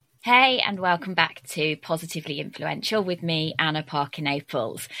Hey, and welcome back to Positively Influential with me, Anna Parker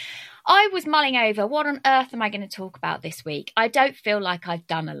Naples. I was mulling over what on earth am I going to talk about this week? I don't feel like I've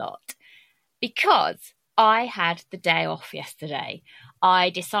done a lot because I had the day off yesterday. I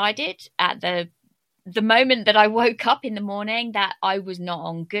decided at the moment that I woke up in the morning that I was not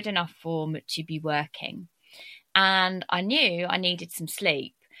on good enough form to be working. And I knew I needed some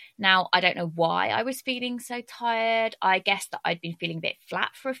sleep. Now, I don't know why I was feeling so tired. I guess that I'd been feeling a bit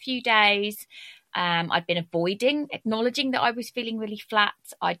flat for a few days. I'd been avoiding acknowledging that I was feeling really flat.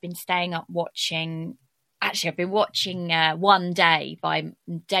 I'd been staying up watching. Actually, I've been watching One Day by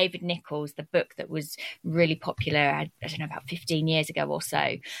David Nichols, the book that was really popular, I don't know, about 15 years ago or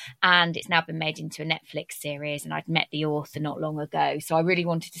so. And it's now been made into a Netflix series. And I'd met the author not long ago. So I really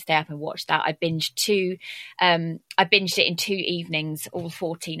wanted to stay up and watch that. I binged it in 2 evenings, all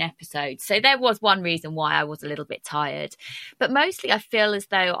 14 episodes. So there was one reason why I was a little bit tired. But mostly I felt as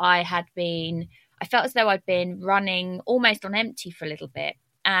though I'd been running almost on empty for a little bit.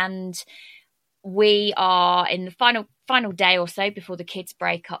 And we are in the final day or so before the kids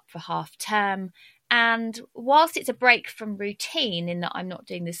break up for half term. And whilst it's a break from routine in that I'm not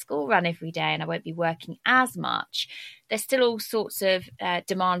doing the school run every day and I won't be working as much, there's still all sorts of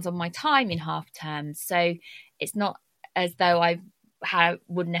demands on my time in half term. So it's not as though I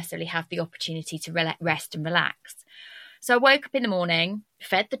would necessarily have the opportunity to rest and relax. So I woke up in the morning,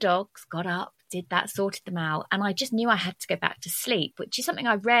 fed the dogs, got up, did that, sorted them out, and I just knew I had to go back to sleep, which is something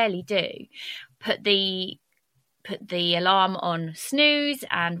I rarely do. Put the alarm on snooze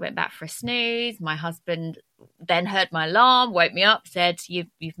and went back for a snooze. My husband then heard my alarm, woke me up, said, you've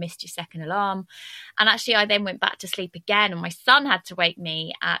missed your second alarm. And actually I then went back to sleep again, and my son had to wake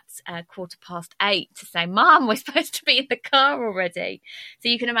me at 8:15 to say, Mum, we're supposed to be in the car already. So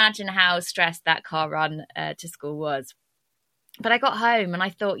you can imagine how stressed that car run to school was. But I got home and I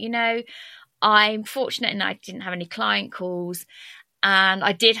thought, I'm fortunate in that I didn't have any client calls, and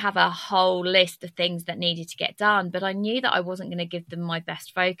I did have a whole list of things that needed to get done, but I knew that I wasn't going to give them my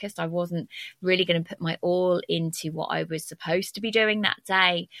best focus. I wasn't really going to put my all into what I was supposed to be doing that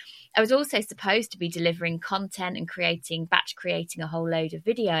day. I was also supposed to be delivering content and batch creating a whole load of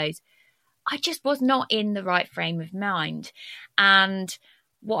videos. I just was not in the right frame of mind. And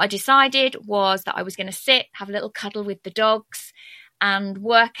what I decided was that I was going to sit, have a little cuddle with the dogs, and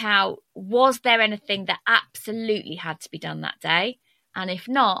work out, was there anything that absolutely had to be done that day? And if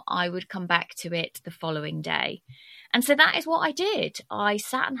not, I would come back to it the following day. And so that is what I did. I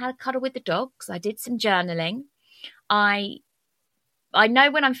sat and had a cuddle with the dogs. I did some journaling. I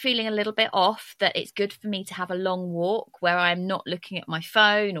know when I'm feeling a little bit off that it's good for me to have a long walk where I'm not looking at my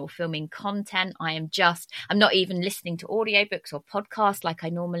phone or filming content. I'm not even listening to audiobooks or podcasts like I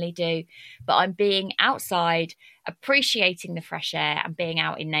normally do, but I'm being outside, appreciating the fresh air and being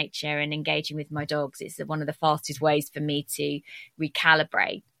out in nature and engaging with my dogs. It's one of the fastest ways for me to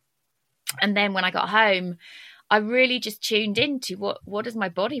recalibrate. And then when I got home, I really just tuned into what does my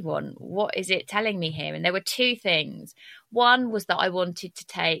body want? What is it telling me here? And there were two things. One was that I wanted to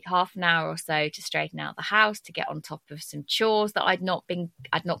take half an hour or so to straighten out the house, to get on top of some chores that I'd not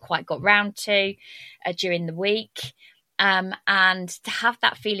quite got round to during the week, and to have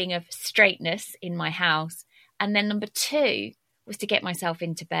that feeling of straightness in my house. And then number two was to get myself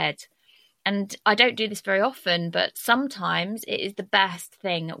into bed. And I don't do this very often, but sometimes it is the best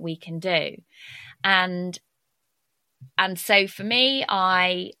thing that we can do. And so for me,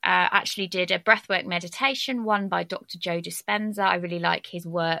 I actually did a breathwork meditation, one by Dr. Joe Dispenza. I really like his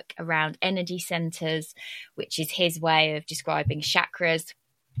work around energy centers, which is his way of describing chakras.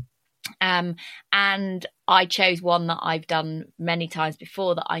 And I chose one that I've done many times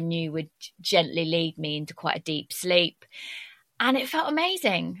before that I knew would gently lead me into quite a deep sleep. And it felt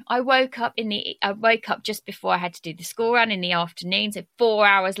amazing. I woke up just before I had to do the school run in the afternoon. So 4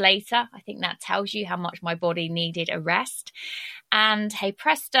 hours later, I think that tells you how much my body needed a rest. And hey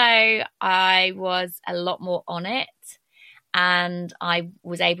presto, I was a lot more on it. And I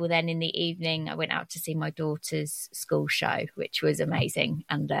was able then in the evening, I went out to see my daughter's school show, which was amazing.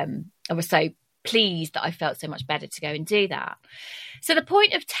 And I was so pleased that I felt so much better to go and do that. So the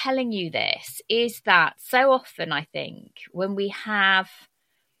point of telling you this is that so often I think when we have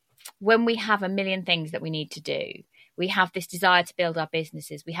a million things that we need to do, we have this desire to build our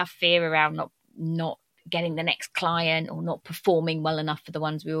businesses, we have fear around not getting the next client or not performing well enough for the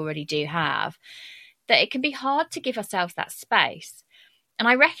ones we already do have, that it can be hard to give ourselves that space. And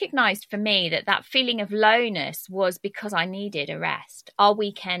I recognized for me that feeling of lowness was because I needed a rest. Our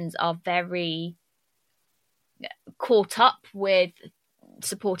weekends are very caught up with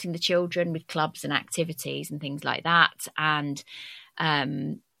supporting the children with clubs and activities and things like that. And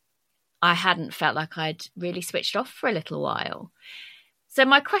I hadn't felt like I'd really switched off for a little while. So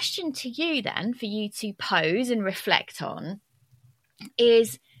my question to you then, for you to pose and reflect on,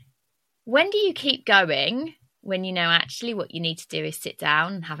 is when do you keep going when you know actually what you need to do is sit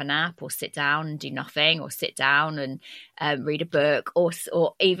down and have a nap, or sit down and do nothing, or sit down and read a book, or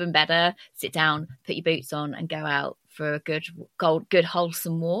even better, sit down, put your boots on and go out for a good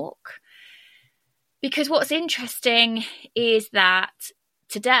wholesome walk? Because what's interesting is that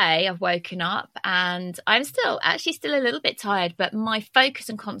today I've woken up and I'm still a little bit tired, but my focus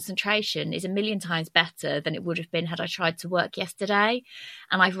and concentration is a million times better than it would have been had I tried to work yesterday.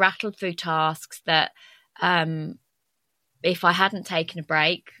 And I've rattled through tasks that if I hadn't taken a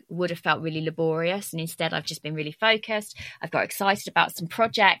break would have felt really laborious. And instead I've just been really focused. I've got excited about some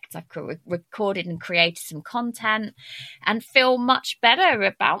projects. I've recorded and created some content and feel much better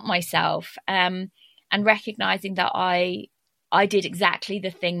about myself. And recognizing that I did exactly the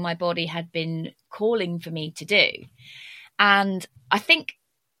thing my body had been calling for me to do. And I think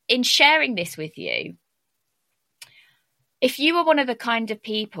in sharing this with you, if you are one of the kind of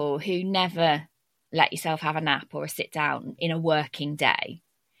people who never let yourself have a nap or a sit down in a working day,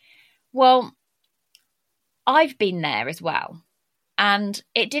 well, I've been there as well. And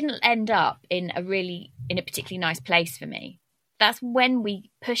it didn't end up in a particularly nice place for me. That's when we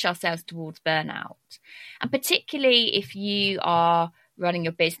push ourselves towards burnout. And particularly if you are running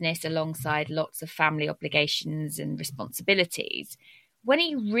your business alongside lots of family obligations and responsibilities, when are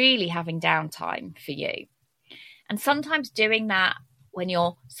you really having downtime for you? And sometimes doing that when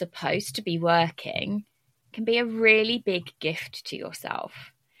you're supposed to be working can be a really big gift to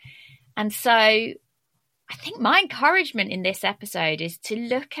yourself. And so I think my encouragement in this episode is to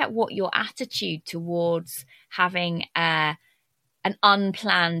look at what your attitude towards having an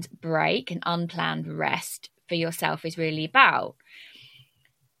unplanned break, an unplanned rest for yourself is really about.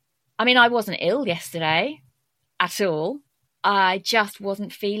 I mean, I wasn't ill yesterday at all. I just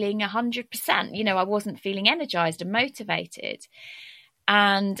wasn't feeling 100%. I wasn't feeling energized and motivated.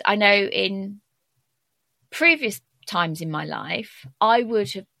 And I know in previous times in my life, I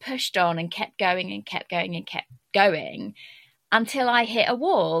would have pushed on and kept going and kept going and kept going until I hit a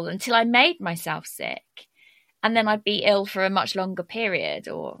wall, until I made myself sick. And then I'd be ill for a much longer period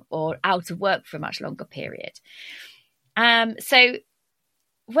or out of work for a much longer period. So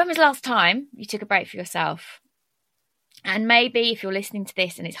when was the last time you took a break for yourself? And maybe if you're listening to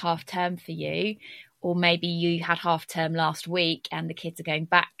this and it's half term for you, or maybe you had half term last week and the kids are going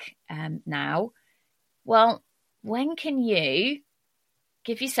back now, well, when can you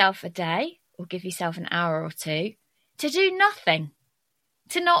give yourself a day or give yourself an hour or two to do nothing?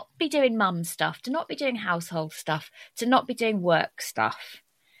 To not be doing mum stuff, to not be doing household stuff, to not be doing work stuff.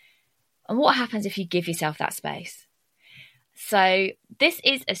 And what happens if you give yourself that space? So this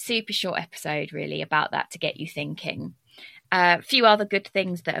is a super short episode really about that to get you thinking. A few other good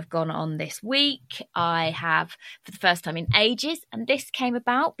things that have gone on this week. I have, for the first time in ages, and this came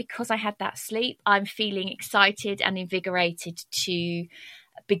about because I had that sleep, I'm feeling excited and invigorated to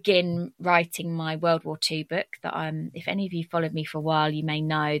begin writing my World War II book that if any of you followed me for a while, you may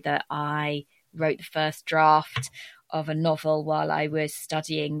know that I wrote the first draft of a novel while I was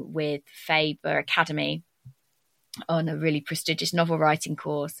studying with Faber Academy on a really prestigious novel writing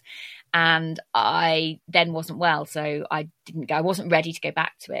course. And I then wasn't well, so I didn't go. I wasn't ready to go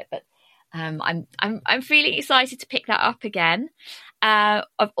back to it, but I'm feeling excited to pick that up again.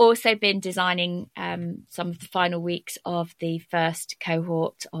 I've also been designing some of the final weeks of the first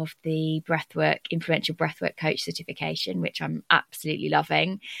cohort of the Influential Breathwork Coach certification, which I'm absolutely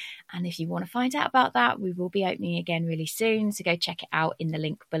loving. And if you want to find out about that, we will be opening again really soon. So go check it out in the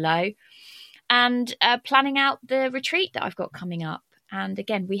link below. And planning out the retreat that I've got coming up. And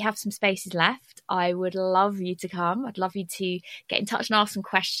again, we have some spaces left. I would love you to come. I'd love you to get in touch and ask some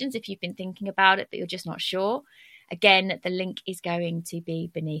questions if you've been thinking about it, but you're just not sure. Again, the link is going to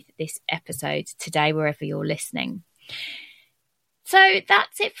be beneath this episode today, wherever you're listening. So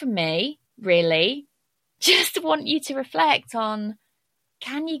that's it from me, really. Just want you to reflect on,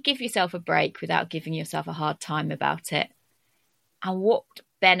 can you give yourself a break without giving yourself a hard time about it? And what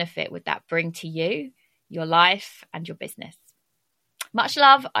benefit would that bring to you, your life, and your business? Much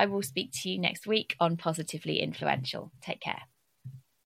love. I will speak to you next week on Positively Influential. Take care.